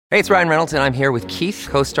Hey, it's Ryan Reynolds, and I'm here with Keith,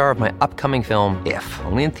 co-star of my upcoming film, If,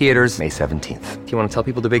 only in theaters May 17th. Do you want to tell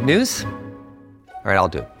people the big news? All right, I'll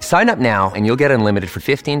do it. Sign up now and you'll get unlimited for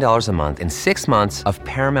 $15 a month and 6 months of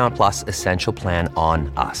Paramount Plus Essential Plan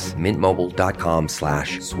on us.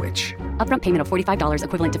 MintMobile.com/switch. Upfront payment of $45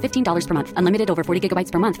 equivalent to $15 per month. Unlimited over 40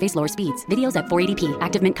 gigabytes per month. Face lower speeds. Videos at 480p.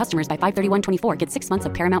 Active Mint customers by 531.24 get 6 months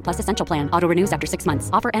of Paramount Plus Essential Plan. Auto renews after 6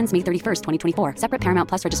 months. Offer ends May 31st, 2024. Separate Paramount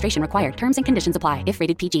Plus registration required. Terms and conditions apply if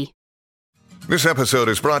rated PG. This episode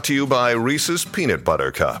is brought to you by Reese's Peanut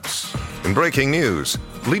Butter Cups. In breaking news,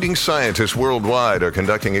 leading scientists worldwide are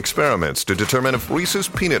conducting experiments to determine if Reese's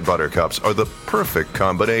Peanut Butter Cups are the perfect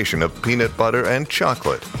combination of peanut butter and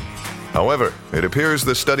chocolate. However, it appears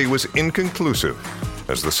the study was inconclusive,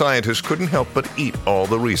 as the scientists couldn't help but eat all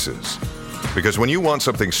the Reese's. Because when you want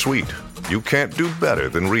something sweet, you can't do better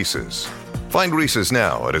than Reese's. Find Reese's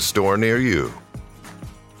now at a store near you.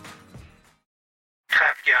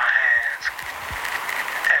 Clap your hands,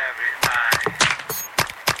 everybody.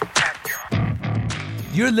 Clap your...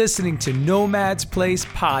 You're listening to Nomad's Place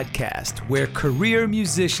podcast, where career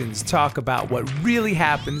musicians talk about what really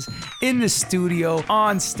happens in the studio,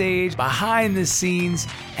 on stage, behind the scenes,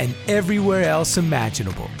 and everywhere else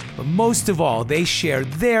imaginable. But most of all, they share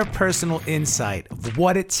their personal insight of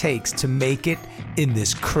what it takes to make it in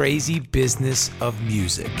this crazy business of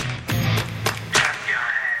music.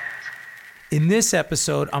 In this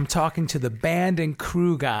episode, I'm talking to the band and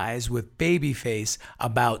crew guys with Babyface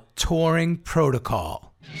about touring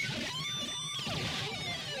protocol.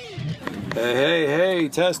 Hey,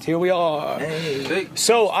 test, here we are. Hey.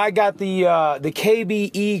 So I got the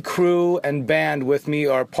KBE crew and band with me,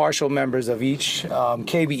 are partial members of each.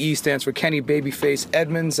 KBE stands for Kenny Babyface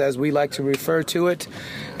Edmonds, as we like to refer to it.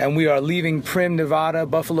 And we are leaving Prim, Nevada,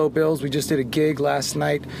 Buffalo Bills. We just did a gig last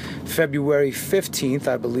night, February 15th,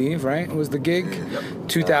 I believe, right? Was the gig? Yep.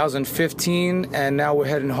 2015, and now we're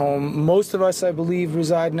heading home. Most of us, I believe,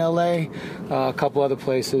 reside in LA. A couple other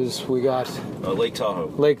places. We got Lake Tahoe.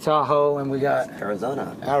 Lake Tahoe, and we got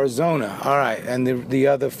Arizona. All right, and the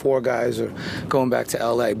other four guys are going back to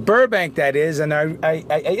LA. Burbank, that is, and I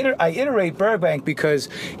iterate Burbank because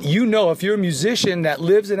you know, if you're a musician that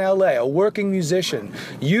lives in LA, a working musician,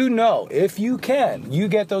 you know, if you can, you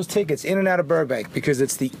get those tickets in and out of Burbank because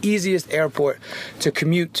it's the easiest airport to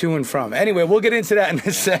commute to and from. Anyway, we'll get into that in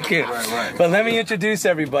a second. Right. But let me introduce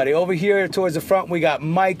everybody. Over here towards the front, we got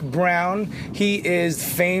Mike Brown. He is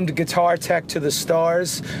famed guitar tech to the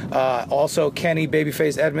stars. Also Kenny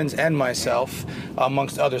Babyface Edmonds and myself,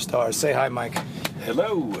 amongst other stars. Say hi, Mike.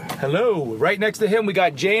 Hello. Right next to him, we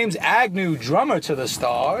got James Agnew, drummer to the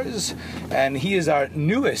stars, and he is our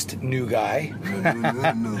newest new guy.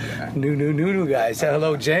 New guy. Say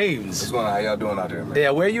hello, James. What's going on? How y'all doing out there, man?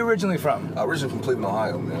 Yeah, where are you originally from? Originally from Cleveland,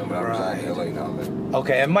 Ohio, man, but I reside in LA now, man.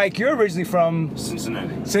 Okay, and Mike, you're originally from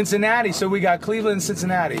Cincinnati. So we got Cleveland and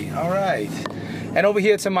Cincinnati. All right. And over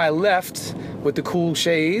here to my left, with the cool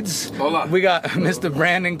shades, Hola. we got Mr.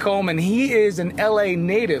 Brandon Coleman. He is an LA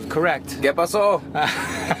native, correct? ¿Qué pasó?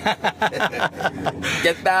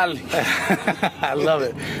 ¿Qué tal? I love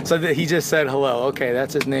it. So he just said hello. Okay,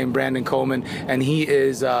 that's his name, Brandon Coleman, and he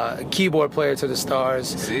is a keyboard player to the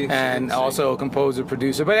stars and also a composer,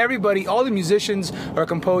 producer. But everybody, all the musicians are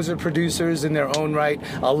composer, producers in their own right.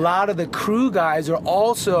 A lot of the crew guys are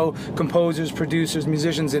also composers, producers,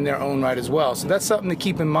 musicians in their own right as well. So that's something to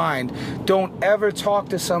keep in mind. Don't ever talk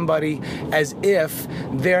to somebody as if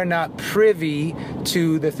they're not privy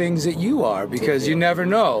to the things that you are, because you never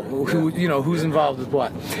know who's involved with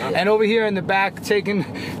what. And over here in the back, taking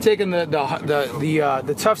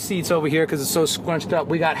the tough seats over here because it's so scrunched up,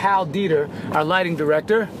 we got Hal Dieter, our lighting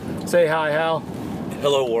director. Say hi, Hal.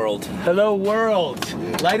 Hello, world. Hello, world.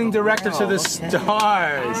 Lighting director to the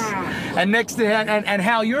stars. And next to him, and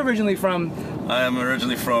Hal, you're originally from? I am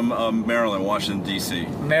originally from Maryland, Washington, D.C.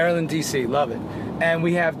 Maryland, D.C. Love it. And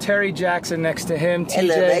we have Terry Jackson next to him. TJ.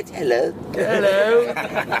 Hello, mate. Hello.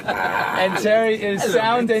 And Terry is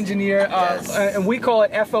sound engineer. And we call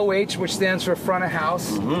it FOH, which stands for front of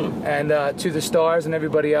house. Mm-hmm. And to the stars and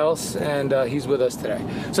everybody else. And he's with us today.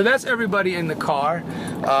 So that's everybody in the car.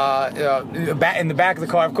 In the back of the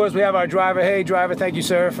car, of course, we have our driver. Hey, driver, thank you,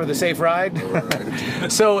 sir, for the safe ride.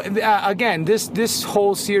 So again, this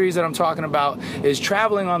whole series that I'm talking about is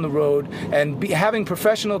traveling on the road and having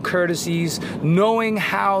professional courtesies, knowing knowing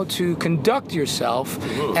how to conduct yourself,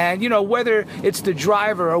 and whether it's the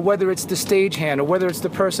driver or whether it's the stagehand or whether it's the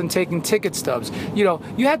person taking ticket stubs,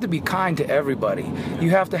 you have to be kind to everybody. You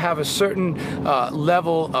have to have a certain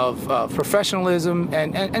level of professionalism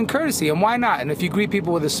and courtesy, and why not? And if you greet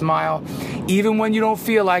people with a smile, even when you don't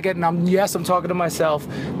feel like it, and I'm talking to myself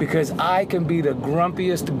because I can be the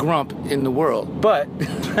grumpiest grump in the world, but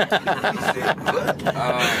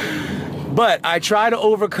but I try to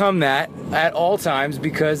overcome that at all times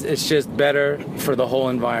because it's just better for the whole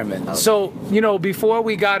environment. So, before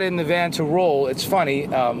we got in the van to roll, it's funny,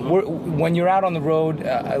 when you're out on the road,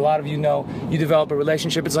 a lot of you know, you develop a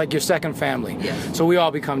relationship. It's like your second family. Yes. So we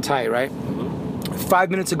all become tight, right? 5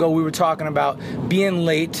 minutes ago, we were talking about being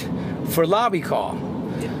late for lobby call.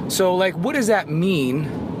 Yeah. So, what does that mean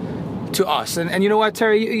to us? And you know what,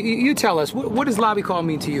 Terry, you tell us, what does lobby call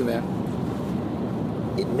mean to you, man?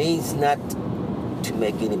 It means not to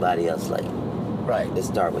make anybody else late. Right. Let's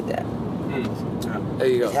start with that. There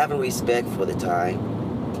you go. It's having respect for the time.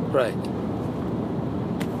 Right.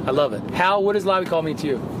 I love it. Hal, what does lobby call mean to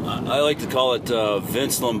you? I like to call it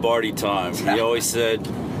Vince Lombardi time. He always said,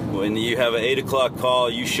 when you have an 8 o'clock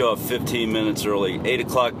call, you show up 15 minutes early. 8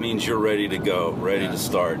 o'clock means you're ready to go, ready to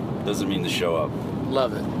start. Doesn't mean to show up.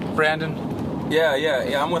 Love it. Brandon?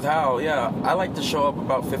 Yeah, I'm with Hal. Yeah, I like to show up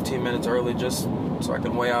about 15 minutes early just so I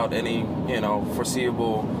can weigh out any,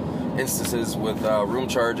 foreseeable instances with room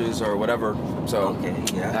charges or whatever. So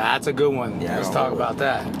that's a good one. Yeah, let's talk about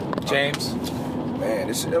that. James? Man,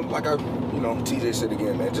 it's like TJ said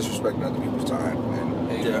again, man, just respecting other people's time.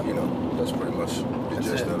 And, that's pretty much the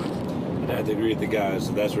gist of it. I have to agree with the guys.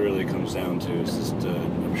 So that's what really comes down to. It's just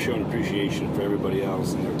showing appreciation for everybody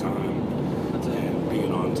else and their time and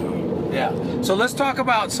being on time. Yeah. So let's talk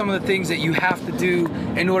about some of the things that you have to do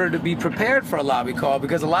in order to be prepared for a lobby call,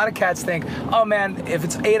 because a lot of cats think, oh man, if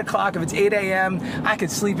it's 8 o'clock, if it's 8 a.m., I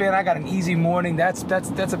could sleep in, I got an easy morning, that's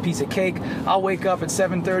a piece of cake. I'll wake up at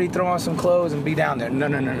 7:30, throw on some clothes, and be down there.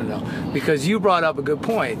 No. Because you brought up a good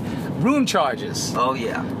point. Room charges. Oh,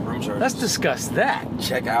 yeah. Room charges. Let's discuss that.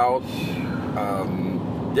 Check out.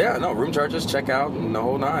 Room charges, check out, and the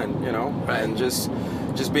whole nine, Right. And just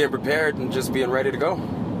being prepared and just being ready to go.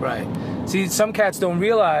 Right. See, some cats don't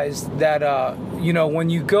realize that, when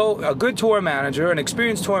you go, a good tour manager, an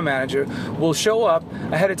experienced tour manager, will show up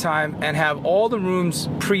ahead of time and have all the rooms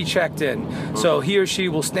pre-checked in. So he or she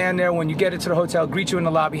will stand there when you get into the hotel, greet you in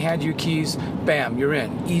the lobby, hand you your keys, bam, you're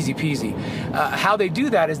in. Easy peasy. How they do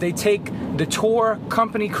that is they take the tour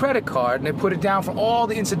company credit card and they put it down for all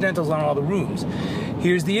the incidentals on all the rooms.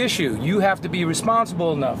 Here's the issue. You have to be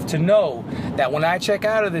responsible enough to know that when I check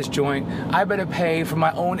out of this joint, I better pay for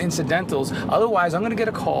my own incidentals. Otherwise, I'm going to get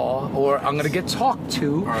a call or I'm going to get talked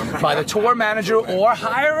to by the tour manager or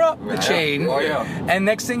higher up the chain. And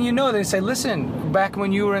next thing you know, they say, listen, back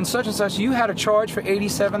when you were in such and such, you had a charge for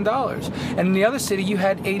 $87. And in the other city, you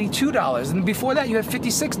had $82. And before that, you had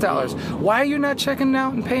 $56. Why are you not checking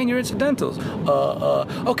out and paying your incidentals?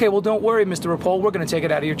 Okay, well, don't worry, Mr. Rapole. We're going to take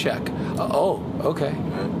it out of your check. Okay.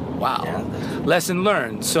 Wow. Yeah. Lesson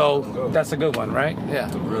learned. So that's a good one, right? Yeah.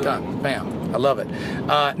 Done. Bam. I love it.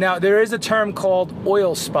 Now, there is a term called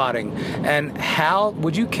oil spotting. And Hal,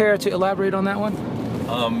 would you care to elaborate on that one?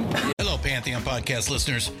 Hello, Pantheon Podcast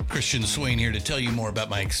listeners. Christian Swain here to tell you more about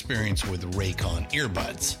my experience with Raycon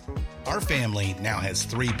earbuds. Our family now has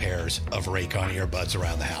 3 pairs of Raycon earbuds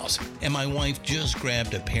around the house, and my wife just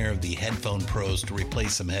grabbed a pair of the Headphone Pros to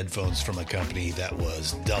replace some headphones from a company that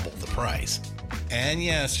was double the price. And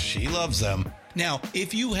yes, she loves them. Now,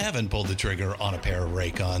 if you haven't pulled the trigger on a pair of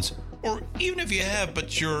Raycons, or even if you have,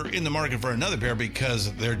 but you're in the market for another pair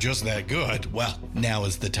because they're just that good, well, now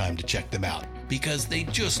is the time to check them out, because they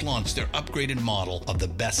just launched their upgraded model of the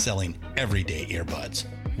best-selling everyday earbuds.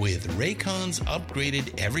 With Raycon's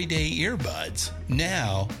upgraded everyday earbuds,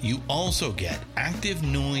 now you also get active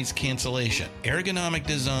noise cancellation, ergonomic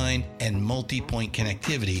design, and multi-point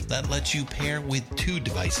connectivity that lets you pair with 2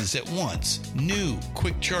 devices at once. New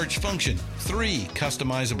quick charge function, 3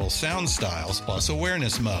 customizable sound styles, plus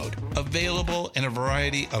awareness mode. Available in a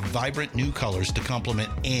variety of vibrant new colors to complement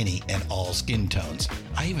any and all skin tones.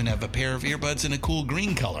 I even have a pair of earbuds in a cool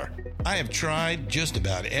green color. I have tried just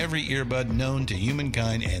about every earbud known to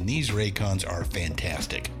humankind, and these Raycons are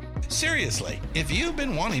fantastic. Seriously, if you've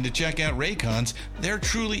been wanting to check out Raycons, there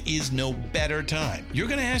truly is no better time. You're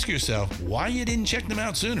going to ask yourself why you didn't check them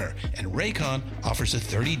out sooner, and Raycon offers a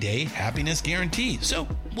 30-day happiness guarantee. So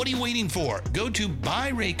What are you waiting for? Go to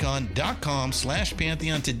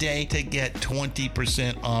buyraycon.com/Pantheon today to get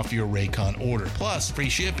 20% off your Raycon order, plus free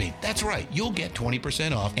shipping. That's right, you'll get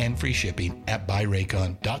 20% off and free shipping at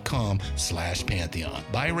buyraycon.com/Pantheon.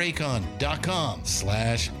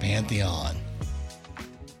 buyraycon.com/Pantheon.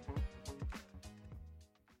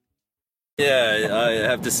 Yeah, I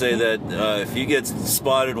have to say that if you get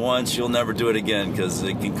spotted once, you'll never do it again, because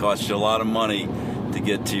it can cost you a lot of money to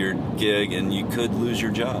get to your gig, and you could lose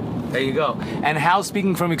your job. There you go. And Hal,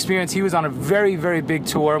 speaking from experience, he was on a very, very big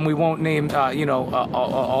tour, and we won't name,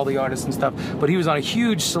 all the artists and stuff, but he was on a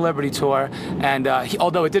huge celebrity tour, and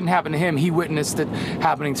although it didn't happen to him, he witnessed it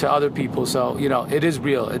happening to other people. So, it is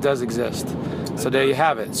real. It does exist. So there you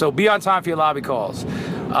have it. So be on time for your lobby calls.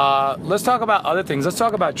 Let's talk about other things. Let's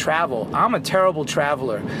talk about travel. I'm a terrible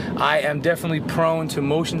traveler. I am definitely prone to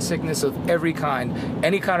motion sickness of every kind.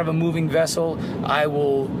 Any kind of a moving vessel, I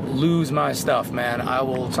will lose my stuff, man. I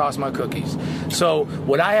will toss my cookies. So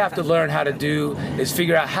what I have to learn how to do is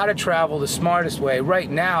figure out how to travel the smartest way. Right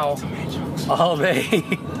now, all day,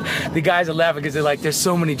 the guys are laughing because they're like, there's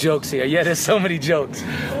so many jokes here. Yeah, there's so many jokes.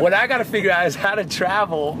 What I got to figure out is how to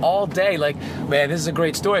travel all day. Like, man, this is a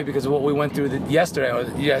great story because of what we went through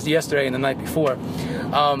yesterday and the night before.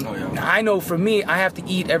 I know for me, I have to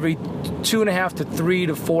eat every 2.5 to 3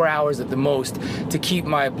 to 4 hours at the most to keep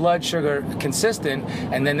my blood sugar consistent,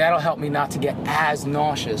 and then that'll help me not to get as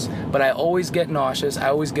nauseous. But I always get nauseous, I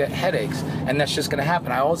always get headaches, and that's just gonna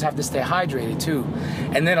happen. I always have to stay hydrated too.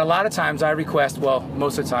 And then a lot of times I request, well,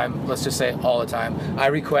 most of the time, let's just say all the time, I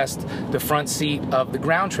request the front seat of the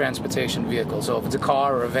ground transportation vehicle. So if it's a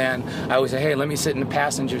car or a van, I always say, hey, let me sit in the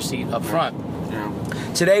passenger seat up front.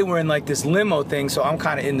 Today we're in like this limo thing, so I'm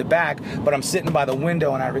kind of in the back, but I'm sitting by the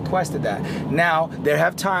window, and I requested that. Now, there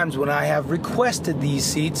have times when I have requested these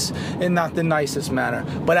seats in not the nicest manner,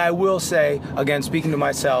 but I will say, again, speaking to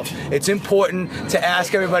myself, it's important to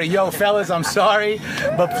ask everybody, yo, fellas, I'm sorry,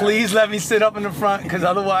 but please let me sit up in the front, because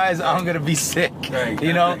otherwise I'm going to be sick, Right.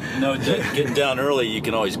 you know? No, getting down early, you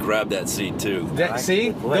can always grab that seat too. See?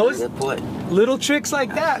 Those little tricks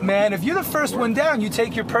like that, man. If you're the first one down, you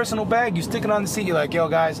take your personal bag, you stick it on the seat, you're like, yo,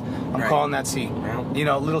 guys, I'm calling that seat.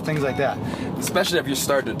 Little things like that. Especially if you're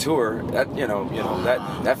starting a tour,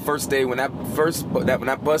 that first day when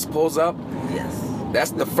that bus pulls up,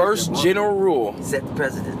 that's the first general rule. Set the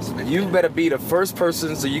precedence. You better be the first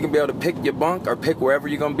person so you can be able to pick your bunk or pick wherever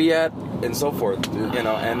you're gonna be at, and so forth.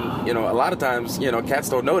 A lot of times, cats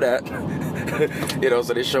don't know that.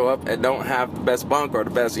 So they show up and don't have the best bunk or the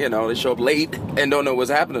best, they show up late and don't know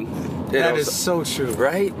what's happening. That is so true.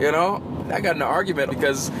 Right? I got in an argument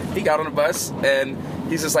because he got on the bus and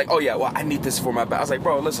he's just like, oh yeah, well, I need this for my bag. I was like,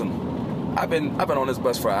 bro, listen, I've been on this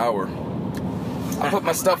bus for an hour. I put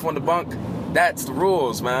my stuff on the bunk. That's the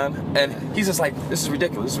rules, man. And he's just like, this is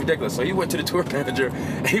ridiculous. So he went to the tour manager,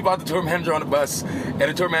 and he brought the tour manager on the bus, and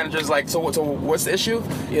the tour manager's like, so what's the issue?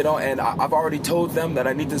 And I've already told them that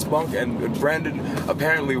I need this bunk, and Brandon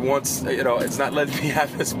apparently wants, it's not letting me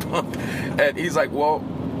have this bunk. And he's like, well,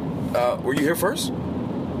 were you here first?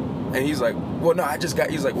 And he's like, well, no,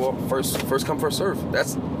 he's like, well, first come, first serve.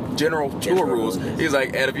 That's general tour rules. He's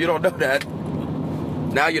like, and if you don't know that,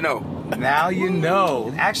 now you know. Now you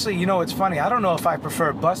know. Actually, it's funny. I don't know if I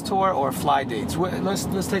prefer bus tour or fly dates.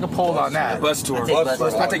 Let's take a poll on that. Bus tour.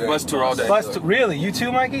 I take bus tour all day. Really? You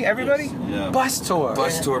too, Mikey? Everybody? Yeah. Bus tour.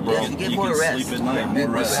 Bus tour, bro. You get more rest.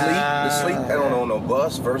 The sleep, I don't know, no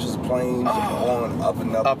bus versus plane, on,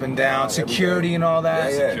 up and down, security and all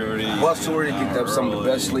that. Yeah. Security. Bus tour, you get some of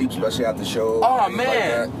the best sleep, especially after show. Oh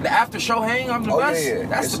man, the after show hang on the bus. Yeah.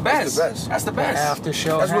 That's the best. That's the best. After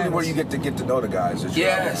show. That's really where you get to know the guys.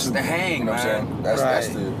 Yes, the hang. You know what I'm saying? That's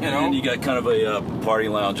the. And you got kind of a party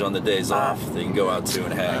lounge on the days off that you can go out to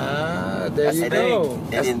and hang. There you go.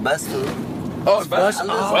 And in bus food. Oh, bus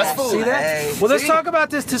food. See that? Well, let's talk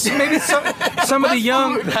about this to maybe some of the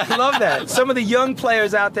young. I love that. Some of the young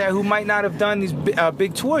players out there who might not have done these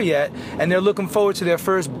big tour yet, and they're looking forward to their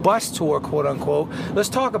first bus tour, quote unquote. Let's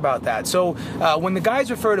talk about that. So when the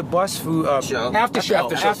guys refer to bus food, after show,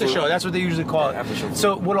 that's what they usually call it.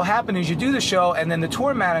 So what'll happen is you do the show, and then the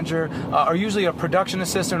tour manager, or usually a production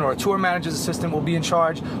assistant or a tour manager's assistant, will be in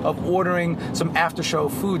charge of ordering some after show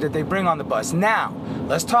food that they bring on the bus. Now,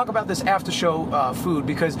 let's talk about this after show food,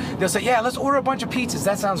 because they'll say, yeah, let's order a bunch of pizzas.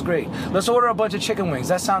 That sounds great. Let's order a bunch of chicken wings.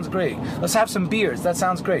 That sounds great. Let's have some beers. That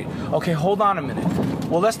sounds great. Okay, hold on a minute.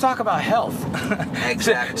 Well, let's talk about health.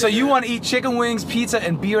 Exactly. So you want to eat chicken wings, pizza,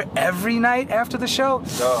 and beer every night after the show?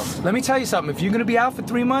 Let me tell you something. If you're going to be out for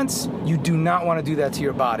 3 months, you do not want to do that to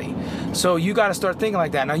your body. So you got to start thinking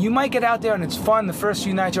like that. Now, you might get out there and it's fun. The first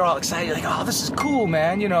few nights, you're all excited. You're like, oh, this is cool,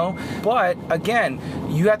 man, you know. But, again,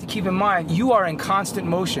 you have to keep in mind, you are in constant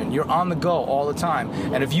motion. You're on the go all the time.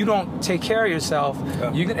 And if you don't take care of yourself,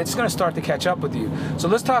 it's going to start to catch up with you. So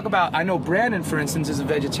let's talk about, I know Brandon, for instance, is a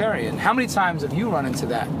vegetarian. How many times have you run into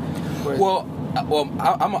that? Well,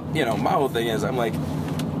 I'm, you know, my whole thing is I'm like,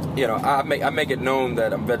 you know, I make it known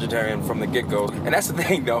that I'm vegetarian from the get-go. And that's the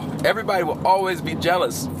thing, though. Everybody will always be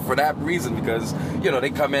jealous for that reason because, you know, they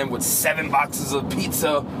come in with 7 boxes of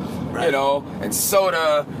pizza, you know, and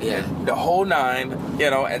soda, and the whole 9, you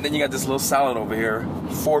know, and then you got this little salad over here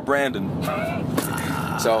for Brandon.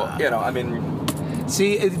 So, you know, I mean...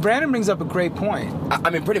 See, Brandon brings up a great point. I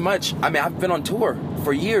mean, pretty much. I mean, I've been on tour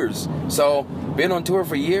for years. So, been on tour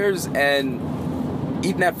for years and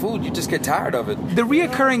eating that food, you just get tired of it. The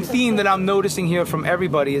reoccurring theme that I'm noticing here from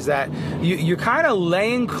everybody is that you're kind of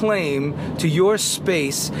laying claim to your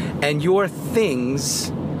space and your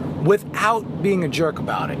things without being a jerk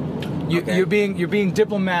about it. You're being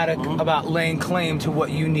diplomatic about laying claim to what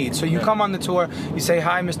you need. So you come on the tour, you say,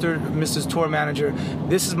 "Hi, Mrs. Tour Manager.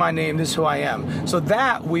 This is my name. This is who I am." So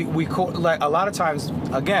that we like a lot of times,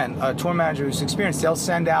 again, a tour manager who's experienced, they'll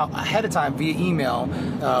send out ahead of time via email.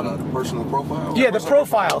 The personal profile. Yeah, the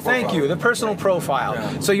profile. Thank you. The personal profile.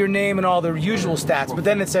 Yeah. So your name and all the usual stats. But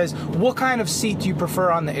then it says, "What kind of seat do you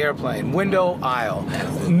prefer on the airplane? Window, aisle?"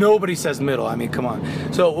 Nobody says middle. I mean, come on.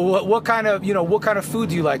 So what kind of food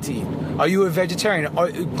do you like to eat? Are you a vegetarian?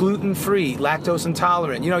 Are gluten-free, lactose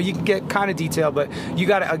intolerant? You know, you can get kind of detailed, but you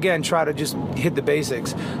got to, again, try to just hit the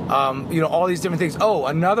basics. You know, all these different things. Oh,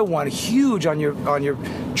 another one huge on your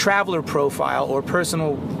traveler profile or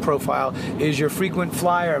personal profile is your frequent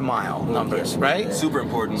flyer mile numbers, right? Super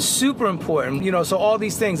important. Super important. You know, so all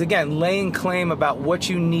these things, again, laying claim about what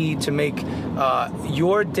you need to make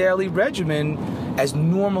your daily regimen as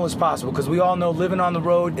normal as possible, because we all know living on the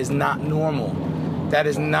road is not normal. That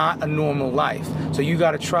is not a normal life. So you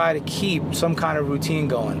got to try to keep some kind of routine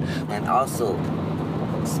going. And also,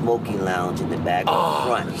 smoking lounge in the back or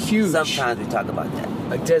front. Huge. Sometimes we talk about that.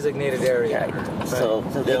 A designated area. Right. So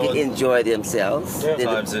they can enjoy themselves.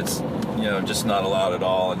 Sometimes it's, you know, just not allowed at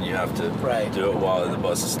all, and you have to do it while the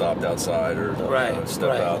bus is stopped outside or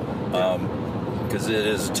step out. Because it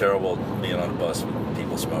is terrible being on a bus with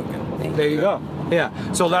people smoking. There you go. Yeah.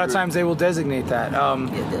 So a lot of times they will designate that.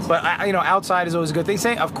 But you know, outside is always a good thing.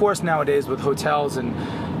 Say, of course, nowadays with hotels and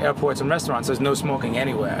airports and restaurants, there's no smoking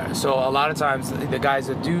anywhere. So a lot of times the guys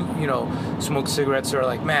that do, you know, smoke cigarettes are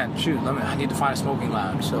like, man, shoot, I need to find a smoking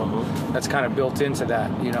lounge. So that's kind of built into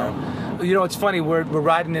that, you know. You know, it's funny, we're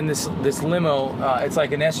riding in this limo. It's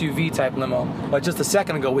like an SUV type limo. But just a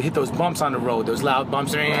second ago, we hit those bumps on the road, those loud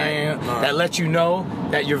bumps that let you know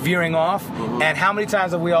that you're veering off. And how many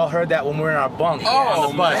times have we all heard that when we're in our bunk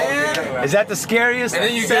on the bus? Man. Is that the scariest? And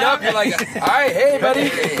then you get up, you're like, all right, hey,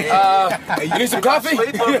 buddy, you need some coffee?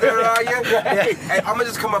 Sleep up there, are you? Hey, I'm gonna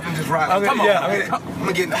just come up and just ride. I'm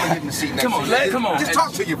gonna get in the seat next to you. Come on. Just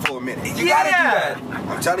talk to you for a minute. You gotta do that.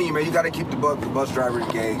 I'm telling you, man, you gotta keep the bus driver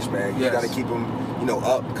engaged, man. You gotta keep him, you know,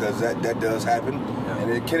 up, because that does happen.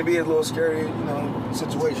 And it can be a little scary, you know,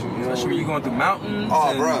 situation. You know, especially when you're going through mountains.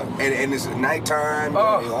 Oh, bro. And it's nighttime, you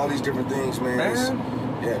know, all these different things, man.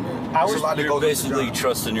 Yeah, man. You're basically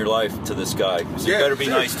trusting your life to this guy. So you better be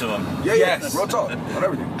nice to him. Yeah, real talk on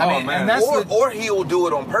everything. I mean, and that's or he'll do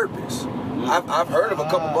it on purpose. I've heard of a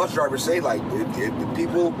couple bus drivers say, like, if the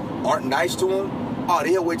people aren't nice to him,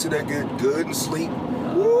 they'll wait till they get good and sleep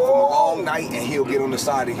from a long night, and he'll get on the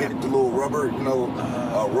side and hit the little rubber, you know,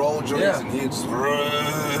 roll joints, and he'll just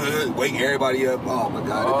wake everybody up. Oh my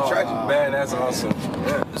God, it's tragic. Man, that's awesome.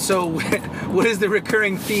 So, what is the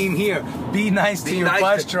recurring theme here? Be nice to your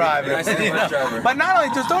bus driver. Be nice to your bus driver. But not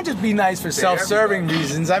only don't just be nice for self-serving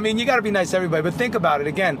reasons. I mean, you got to be nice to everybody. But think about it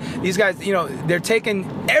again. These guys, you know, they're taking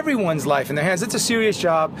everyone's life in their hands. It's a serious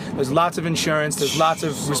job. There's lots of insurance. There's lots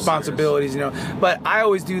of responsibilities. You know. But I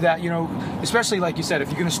always do that. You know, especially like you said, if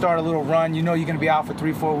you're going to start a little run, you know you're going to be out for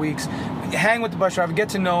 3-4 weeks. Hang with the bus driver. Get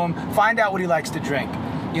to know him. Find out what he likes to drink.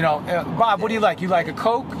 You know, Bob, what do you like? You like a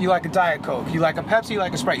Coke? You like a Diet Coke? You like a Pepsi? You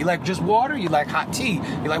like a Sprite? You like just water? You like hot tea?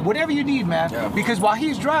 You like whatever you need, man. Yeah. Because while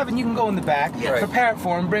he's driving, you can go in the back, prepare it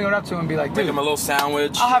for him, bring it up to him, and be like, dude, make him a little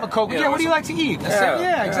sandwich. I'll have a Coke. Yeah, what do you like to eat?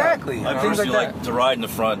 Yeah, exactly. I personally like to ride in the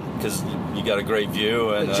front because you got a great view.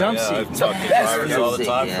 And The jump seat. I've talked to drivers all the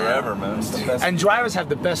time forever, man. And drivers have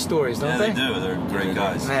the best stories, don't they? They do. They're great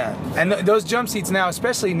guys. Man. And those jump seats now,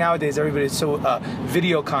 especially nowadays, everybody's so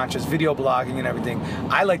video conscious, video blogging and everything.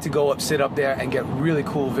 I like to go up, sit up there, and get really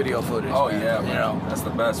cool video footage. Oh, man. yeah, man. You know, that's the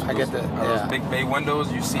best. I get that. Those big bay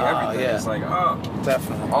windows, you see everything. Yeah. It's like,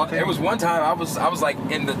 definitely. It was one time I was like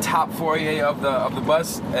in the top foyer of the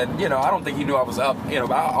bus, and you know, I don't think he knew I was up. You know,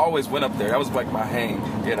 but I always went up there. That was like my hang.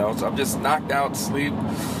 You know, so I'm just knocked out, sleep.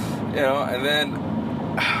 You know, and then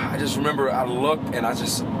I just remember I looked and I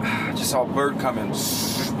just saw a bird coming.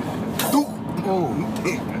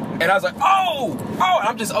 And I was like, oh! And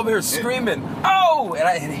I'm just over here screaming, oh!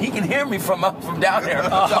 And he can hear me from down there. So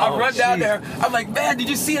I run down there. I'm like, man, did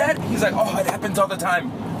you see that? He's like, oh, it happens all the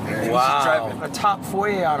time. And wow. A top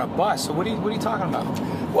foyer on a bus. So what are you talking about?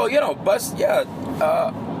 Well, you know, bus, yeah.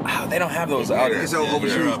 They don't have those out here.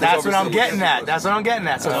 That's what I'm getting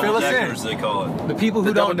at. So fill us in. They call it. The people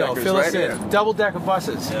who don't know, fill us in. Double-decker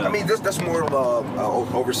buses. Yeah. I mean, that's more of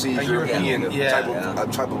overseas European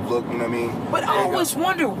type of look. You know what I mean? But I always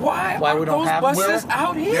wonder why we don't those have buses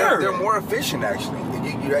out here? They're more efficient, actually.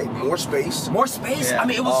 You have more space. More space. Yeah. I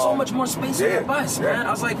mean, it was so much more space in the bus, man. I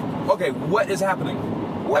was like, okay, what is happening?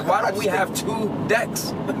 Like, why don't we have 2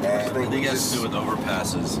 decks? I think it has to do with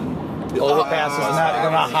overpasses. The overpass is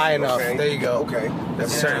not high enough. Okay. There you go. Okay.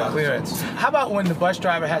 That's certain clearance. How about when the bus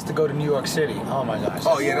driver has to go to New York City? Oh my gosh.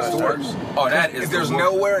 Oh yeah, that's the worst. Oh, that is. If there's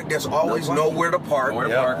nowhere, there's always nowhere to park.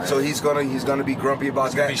 So he's gonna be grumpy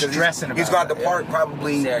about that. He's stressing about He's got to park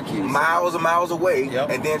probably miles and miles away,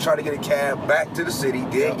 and then try to get a cab back to the city,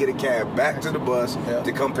 then get a cab back to the bus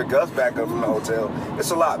to come pick us back up from the hotel.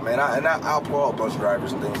 It's a lot, man. I applaud bus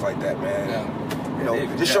drivers and things like that, man. Yeah. You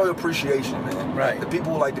know, just show appreciation, man. Right. The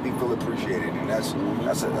people like to be feel appreciated, and that's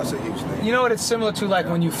a huge thing. You know what? It's similar to like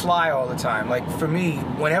when you fly all the time. Like for me,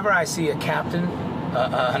 whenever I see a captain,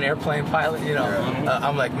 an airplane pilot, you know,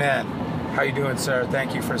 I'm like, man, how you doing, sir?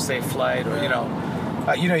 Thank you for a safe flight, or you know,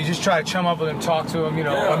 you just try to chum up with him, talk to him, you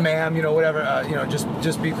know, or ma'am, you know, whatever, you know,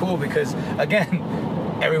 just be cool because again,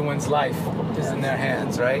 everyone's life is in their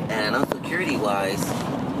hands, right? And on security-wise,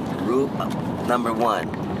 rule number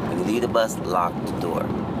 1. When you leave the bus, lock the door.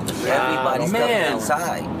 Everybody's coming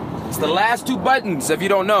inside. It's the last 2 buttons, if you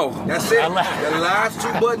don't know. That's it. The last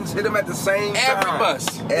 2 buttons, hit them at the same time. Every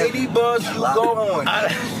bus. Any bus you go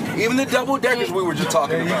on. Even the double deckers we were just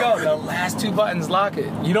talking about. There you go. The last 2 buttons lock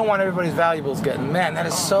it. You don't want everybody's valuables getting. Man, that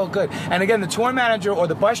is so good. And again, the tour manager or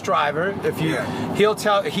the bus driver, if you, he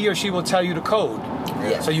or she will tell you the code,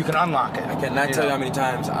 so you can unlock it. I cannot tell you how many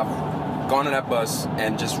times I've gone on that bus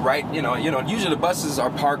and just usually the buses are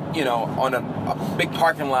parked, you know, on a big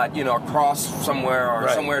parking lot, you know, across somewhere or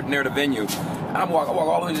somewhere near the venue. And I walk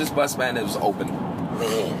all the way to this bus, man, it was open.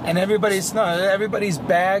 And everybody's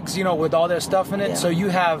bags, you know, with all their stuff in it. So you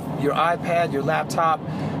have your iPad, your laptop,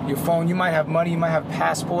 your phone. You might have money. You might have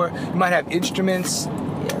passport. You might have instruments.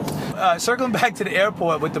 Circling back to the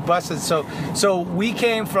airport with the buses. So we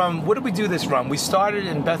came from. What did we do this from? We started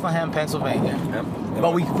in Bethlehem, Pennsylvania.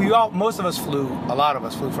 But most of us flew. A lot of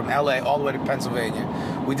us flew from LA all the way to Pennsylvania.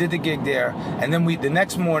 We did the gig there, and then the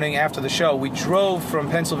next morning after the show, we drove from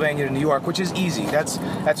Pennsylvania to New York, which is easy. That's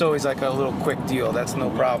always like a little quick deal. That's no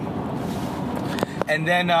problem. And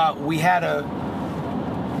then we had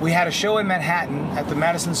a show in Manhattan at the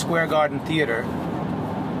Madison Square Garden Theater,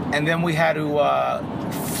 and then we had to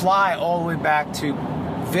fly all the way back to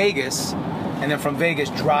Vegas, and then from Vegas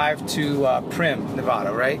drive to Primm,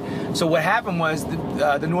 Nevada, right? So what happened was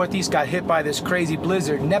the Northeast got hit by this crazy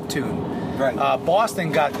blizzard, Neptune. Right.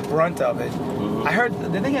 Boston got the brunt of it. I heard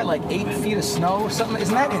they got like 8 feet of snow or something.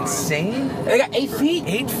 Isn't that insane? They got 8 feet?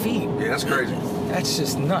 8 feet. Yeah, that's crazy. That's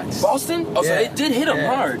just nuts. Boston? Oh, so it did hit them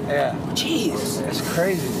hard. Yeah. Jeez. That's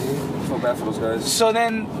crazy, dude. I feel bad for those guys. So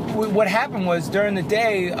then what happened was during the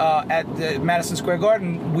day at the Madison Square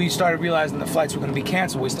Garden, we started realizing the flights were going to be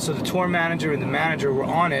canceled. So the tour manager and the manager were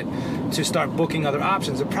on it to start booking other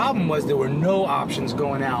options. The problem was there were no options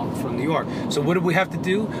going out from New York. So what did we have to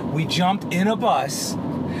do? We jumped in a bus,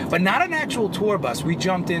 but not an actual tour bus. We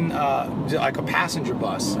jumped in like a passenger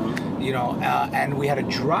bus, you know, and we had to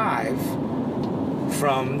drive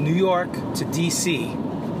from New York to D.C.,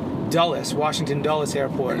 Dulles, Washington Dulles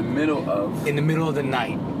Airport. In the middle of the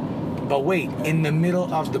night. But wait, in the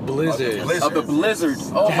middle of the blizzard. Of the blizzard.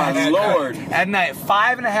 Oh my Lord. At night,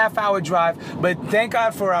 5.5 hour drive. But thank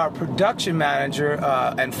God for our production manager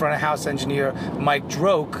and front of house engineer, Mike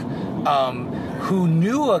Droke, who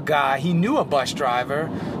knew a bus driver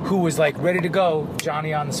who was like ready to go,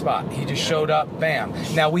 Johnny on the spot. He just showed up, bam.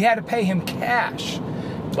 Now we had to pay him cash.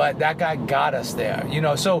 but that guy got us there, you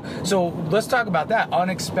know. So let's talk about that.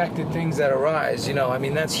 Unexpected things that arise, you know. I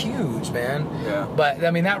mean, that's huge, man. Yeah. But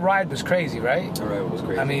I mean, that ride was crazy, right? The ride was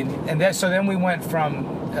crazy. I mean, so then we went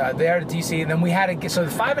from there to DC, and then we had to get, so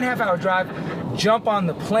the 5.5 hour drive, jump on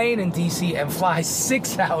the plane in DC and fly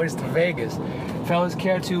 6 hours to Vegas. Fellas,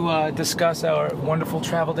 care to discuss our wonderful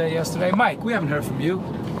travel day yesterday? Mike, we haven't heard from you.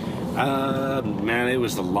 Man, it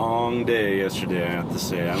was a long day yesterday, I have to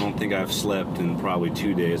say. I don't think I've slept in probably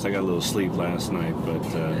 2 days. I got a little sleep last night, but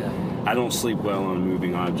I don't sleep well on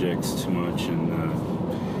moving objects too much. And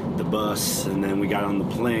the bus, and then we got on the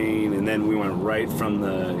plane, and then we went right from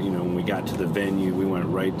the, you know, when we got to the venue, we went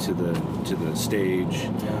right to the stage,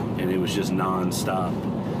 and it was just non-stop.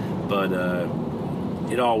 But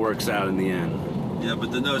it all works out in the end. Yeah,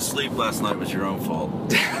 but the no sleep last night was your own fault.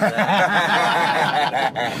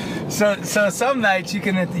 So some nights you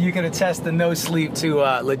can attest the no sleep to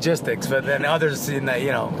logistics, but then others, you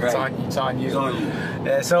know, it's on you.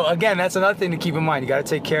 So again, that's another thing to keep in mind. You got to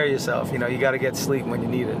take care of yourself. You know, you got to get sleep when you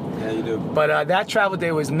need it. Yeah, you do. But that travel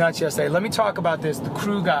day was nuts yesterday. Let me talk about this. The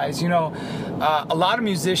crew guys. You know, a lot of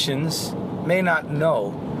musicians may not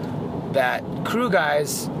know that crew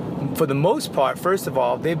guys, for the most part, first of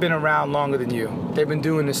all, they've been around longer than you. They've been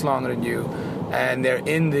doing this longer than you. And they're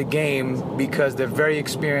in the game because they're very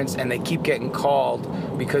experienced and they keep getting called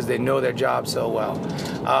because they know their job so well.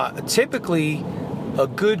 Typically, a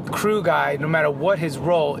good crew guy, no matter what his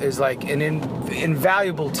role, is like an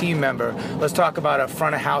invaluable team member. Let's talk about a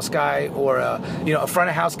front of house guy or a front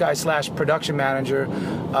of house guy / production manager.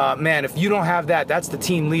 Man, if you don't have that, that's the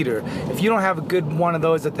team leader. If you don't have a good one of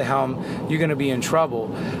those at the helm, you're going to be in trouble.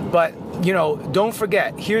 But you know, don't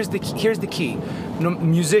forget. Here's the key.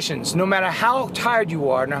 Musicians, no matter how tired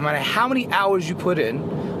you are, no matter how many hours you put in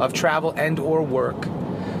of travel and or work,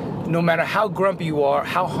 no matter how grumpy you are,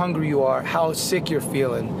 how hungry you are, how sick you're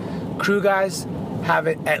feeling, crew guys have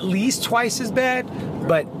it at least twice as bad,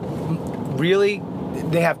 but really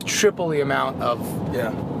they have triple the amount of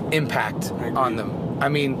impact on them. I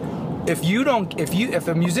mean, if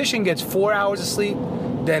a musician gets 4 hours of sleep,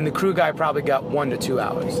 then the crew guy probably got 1 to 2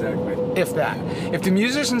 hours. Exactly. If that. If the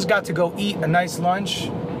musicians got to go eat a nice lunch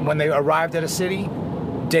when they arrived at a city,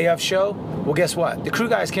 day of show, well, guess what? The crew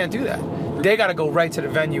guys can't do that. They got to go right to the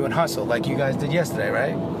venue and hustle like you guys did yesterday,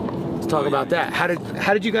 right? Let's talk about that. How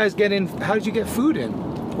did you guys get in? How did you get food in?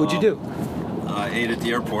 What'd you do? I ate at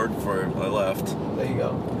the airport before I left. There you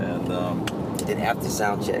go. And Did after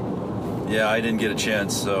sound check. yeah, I didn't get a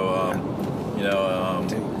chance. So you know,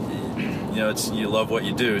 it's, you love what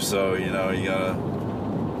you do, so you know you gotta,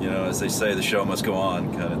 you know, as they say, the show must go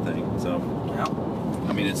on, kind of thing. So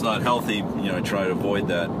I mean, it's not healthy, you know, try to avoid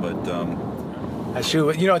that, but That's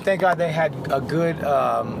true. You know, thank God they had a good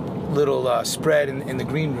little spread in the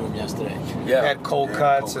green room yesterday. Yeah. They had cold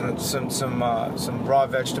cuts and some raw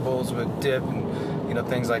vegetables with dip and, you know,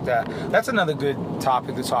 things like that. That's another good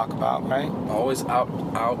topic to talk about, right? Always out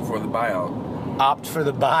for the buyout. Opt for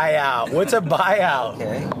the buyout. What's a buyout?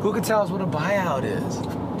 Okay. Who can tell us what a buyout is?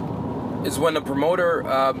 It's when a promoter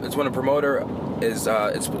is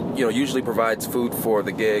usually provides food for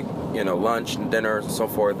the gig, you know, lunch and dinner and so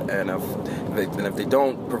forth, and if they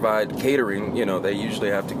don't provide catering, you know, they usually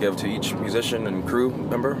have to give to each musician and crew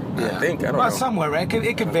member. Yeah. I don't know. Somewhere, right?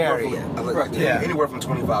 It could vary. Anywhere from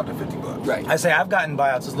 $25 to $50. Right. I say I've gotten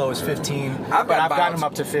buyouts as low as 15, I've gotten them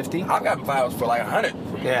up to 50. I've gotten buyouts for like 100.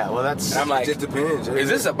 Yeah, well, that's. And I'm like, It just depends. is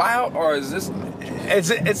this a buyout or is this?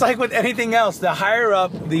 It's like with anything else. The higher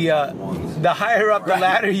up the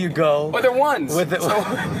ladder you go. Well, they're ones. With it, so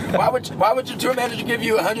why would your tour manager give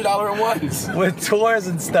you $100 in ones? With tours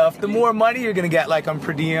and stuff, the more money you're gonna get, like on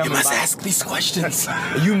per diem. You must ask these questions.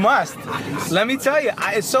 You must. Let me tell you,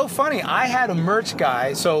 it's so funny. I had a merch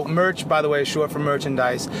guy. So merch, by the way, is short for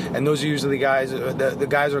merchandise, and those are usually guys, the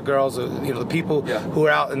guys or girls, you know, the people who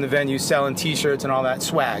are out in the venue selling T-shirts and all that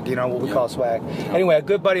swag. You know what we call swag. Anyway, a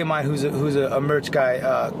good buddy of mine who's a merch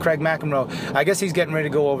guy, Craig McEnroe. I guess he's getting ready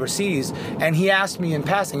to go overseas, and he asked me in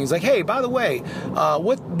passing. He's like, "Hey, by the way,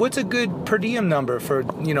 what's a good per diem number for,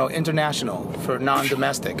 you know, international, for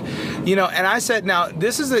non-domestic?" You know, and I said, now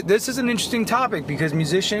this is an interesting topic because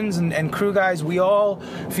musicians and crew guys, we all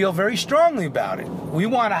feel very strongly about it. We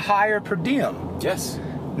want a higher per diem. Yes.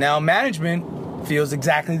 Now management feels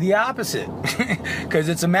exactly the opposite because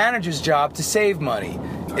it's a manager's job to save money.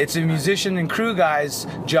 It's a musician and crew guy's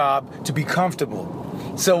job to be comfortable.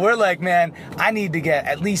 So we're like, man, I need to get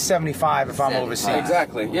at least 75 if I'm overseas.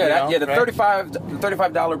 Exactly. Yeah. The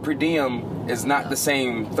 $35 per diem is not the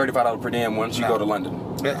same $35 per diem once you go to London.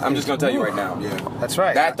 I'm just gonna tell you right now. Yeah. That's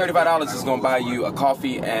right. That $35 is gonna buy you a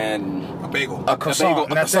coffee and A bagel. A croissant.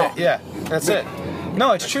 That's it. Yeah, that's it.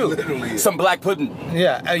 No, it's true. Literally. Some black pudding.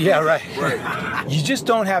 Yeah, right. You just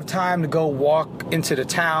don't have time to go walk into the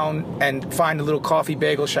town and find a little coffee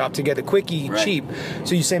bagel shop to get a quickie cheap.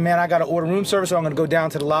 So you say, man, I got to order room service, or I'm going to go down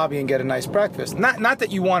to the lobby and get a nice breakfast. Not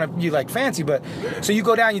that you like fancy, but so you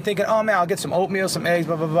go down, you're thinking, oh man, I'll get some oatmeal, some eggs,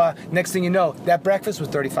 blah blah blah. Next thing you know, that breakfast was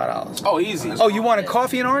 $35. Oh, easy. Oh, you wanted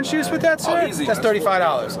coffee and orange juice with that, sir? Oh, easy. That's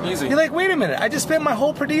 $35. Easy. You're like, wait a minute, I just spent my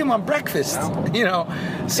whole per diem on breakfast. You know,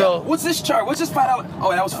 so what's this chart? What's this $5?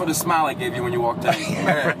 Oh, that was for the smile I gave you when you walked in.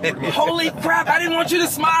 Holy crap! I didn't want you to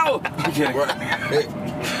smile. I'm kidding.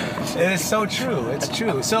 It is so true. It's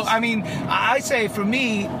true. So I mean, I say for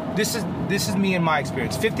me, this is me in my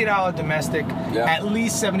experience. $50 domestic, at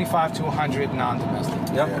least 75 to 100 non-domestic.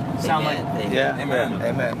 Yep. Sound like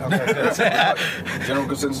Amen. Okay, good. General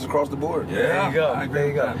consensus across the board. There you go. There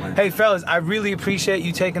you go. Hey, fellas, I really appreciate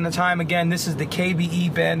you taking the time again. This is the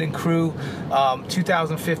KBE Band and Crew,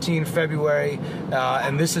 2015 February,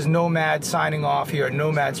 and this is Nomad signing off here at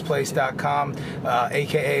nomadsplace.com,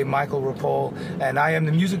 aka Michael Rapole, and I am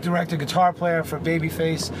the music director, guitar player for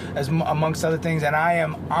Babyface, amongst other things, and I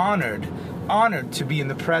am honored to be in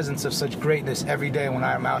the presence of such greatness every day when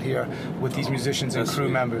I'm out here with these musicians and crew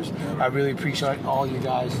members. I really appreciate all you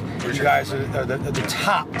guys. You guys are the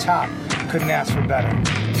top. Couldn't ask for better.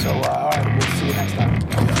 So, all right, we'll see you next time.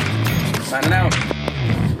 Signing out.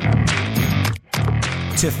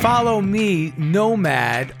 To follow me,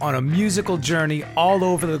 Nomad, on a musical journey all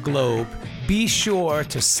over the globe, be sure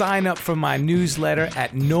to sign up for my newsletter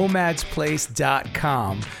at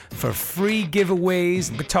nomadsplace.com for free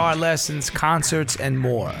giveaways, guitar lessons, concerts, and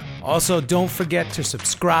more. Also, don't forget to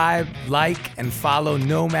subscribe, like, and follow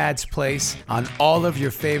Nomad's Place on all of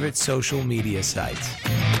your favorite social media sites.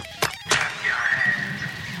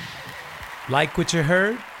 Like what you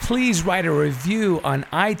heard? Please write a review on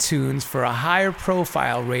iTunes for a higher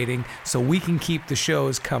profile rating so we can keep the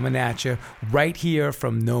shows coming at you right here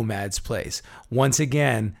from Nomad's Place. Once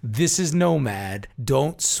again, this is Nomad.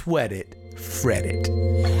 Don't sweat it, fret it.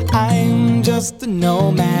 I'm just a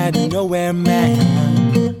nomad, nowhere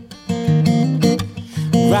man,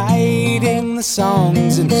 writing the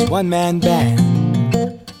songs in this one-man band.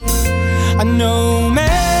 A nomad.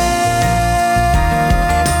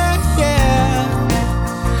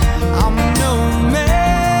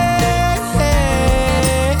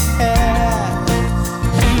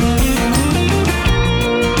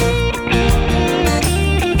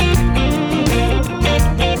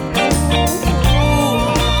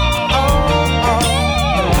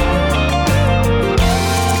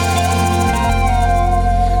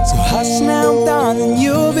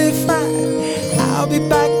 You'll be fine. I'll be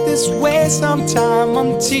back this way sometime.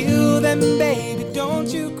 Until then, baby, don't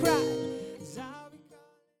you cry.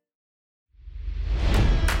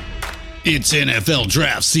 It's NFL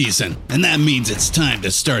draft season, and that means it's time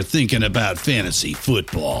to start thinking about fantasy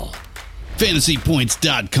football.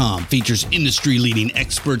 FantasyPoints.com features industry-leading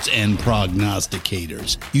experts and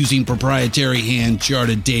prognosticators using proprietary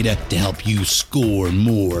hand-charted data to help you score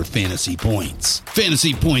more fantasy points.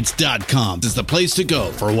 FantasyPoints.com is the place to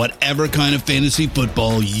go for whatever kind of fantasy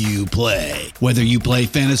football you play. Whether you play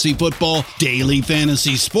fantasy football, daily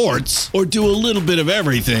fantasy sports, or do a little bit of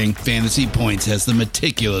everything, Fantasy Points has the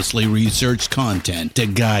meticulously researched content to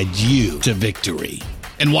guide you to victory.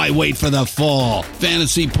 And why wait for the fall?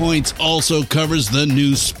 Fantasy Points also covers the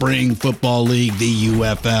new spring football league, the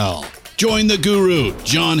UFL. Join the guru,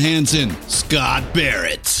 John Hansen, Scott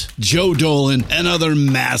Barrett, Joe Dolan, and other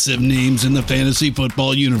massive names in the fantasy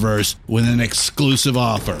football universe with an exclusive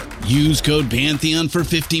offer. Use code Pantheon for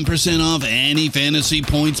 15% off any Fantasy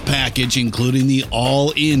Points package, including the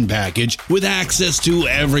all-in package, with access to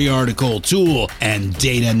every article, tool, and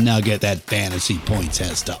data nugget that Fantasy Points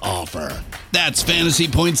has to offer. That's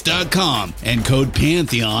FantasyPoints.com and code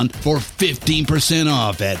Pantheon for 15%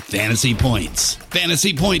 off at Fantasy Points.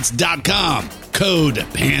 FantasyPoints.com, code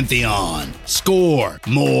Pantheon. Score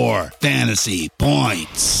more fantasy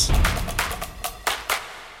points.